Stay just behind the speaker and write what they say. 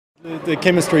The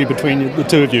chemistry between the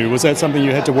two of you, was that something you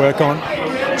had to work on?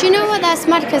 Do you know what, that's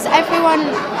mad, because everyone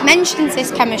mentions this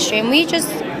chemistry and we just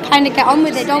kind of get on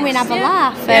with it, don't we, and have a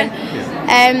laugh.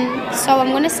 And so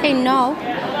I'm going to say no.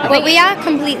 But we are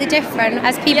completely different,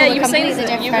 as people are completely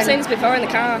different. You were saying this before in the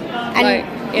car. And,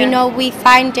 you know, we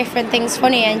find different things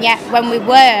funny, and yet when we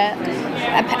work,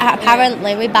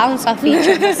 apparently we bounce off each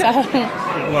other. So.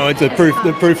 Well,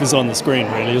 the proof is on the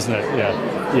screen, really, isn't it?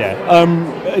 Yeah.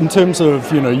 In terms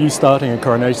of you starting at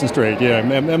Coronation Street,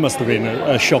 that must have been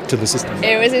a shock to the system.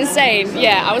 It was insane.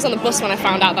 Yeah, I was on the bus when I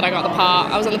found out that I got the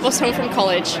part. I was on the bus home from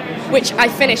college, which I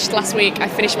finished last week. I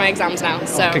finished my exams now.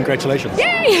 So congratulations!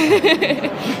 Yay!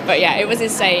 But yeah, it was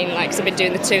insane. Like, 'cause I've been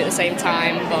doing the two at the same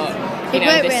time, but. You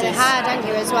work really hard, haven't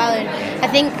you, as well? And I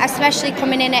think, especially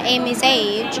coming in at Amy's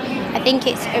age, I think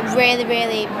it's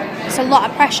a lot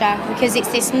of pressure, because it's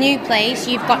this new place.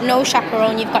 You've got no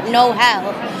chaperone, you've got no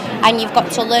help, and you've got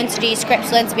to learn to do your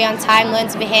scripts, learn to be on time, learn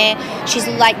to be here. She's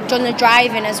done the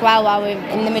driving as well while we're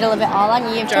in the middle of it all,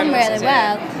 and you've done really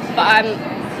well. But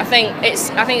I think it's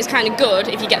kind of good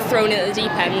if you get thrown in at the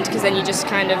deep end, because then you just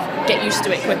kind of get used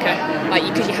to it quicker,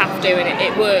 because you have to, and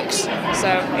it works. So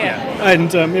yeah.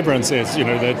 And everyone says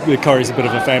that the Corrie's a bit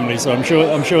of a family, so I'm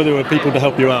sure there were people to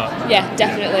help you out. Yeah,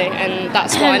 definitely, and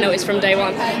that's what I noticed from day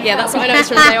one. Yeah, that's what I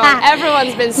noticed from day one.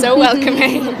 Everyone's been so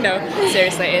welcoming. No,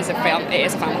 seriously, it is a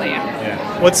family.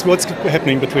 Yeah. What's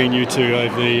happening between you two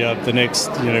over the next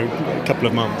couple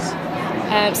of months?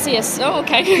 See us. Oh,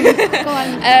 okay. Go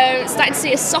on. Starting to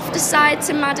see a softer side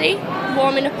to Maddie,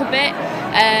 warming up a bit,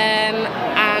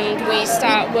 and we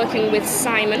start working with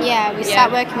Simon. Yeah, we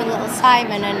start working with little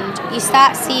Simon, and you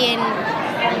start seeing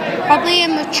probably a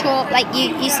mature,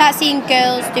 you start seeing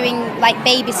girls doing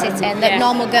babysitting that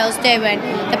normal girls do, and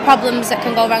the problems that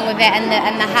can go wrong with it, and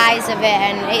the highs of it,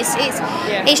 and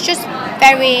it's just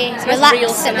very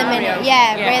relaxed at the minute.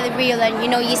 Yeah, really real, and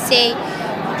you see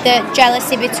the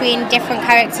jealousy between different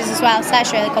characters as well, so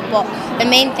that's really good. But the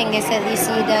main thing is that you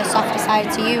see the softer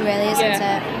side to you, really, isn't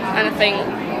it? And I think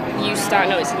you start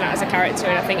noticing that as a character,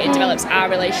 and I think it develops our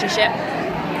relationship.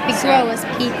 We grow as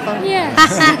people. Yeah.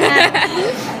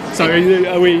 So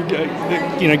are we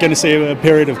going to see a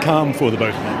period of calm for the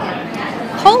both of them?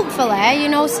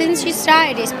 Hopefully, since you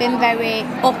started, it's been very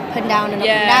up and down and up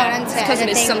and down, hasn't it? Because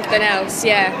it's something else,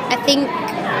 I think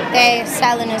they're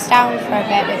selling us down for a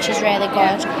bit, which is really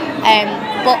good.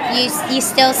 But you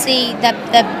still see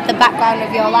the background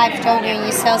of your life, don't you? And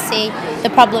you still see the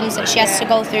problems that she has to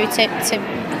go through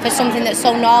for something that's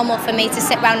so normal for me to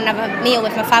sit around and have a meal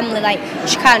with my family.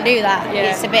 She can't do that.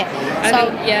 It's a bit.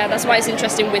 That's why it's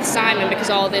interesting with Simon, because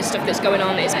all this stuff that's going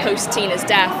on is post Tina's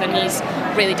death, and he's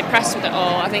really depressed with it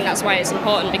all. I think that's why it's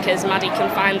important, because Maddie can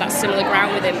find that similar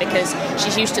ground with him, because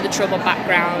she's used to the troubled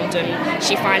background, and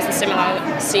she finds the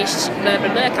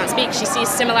She sees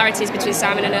similarities between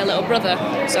Simon and her little brother.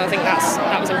 So I think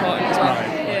that was important as well.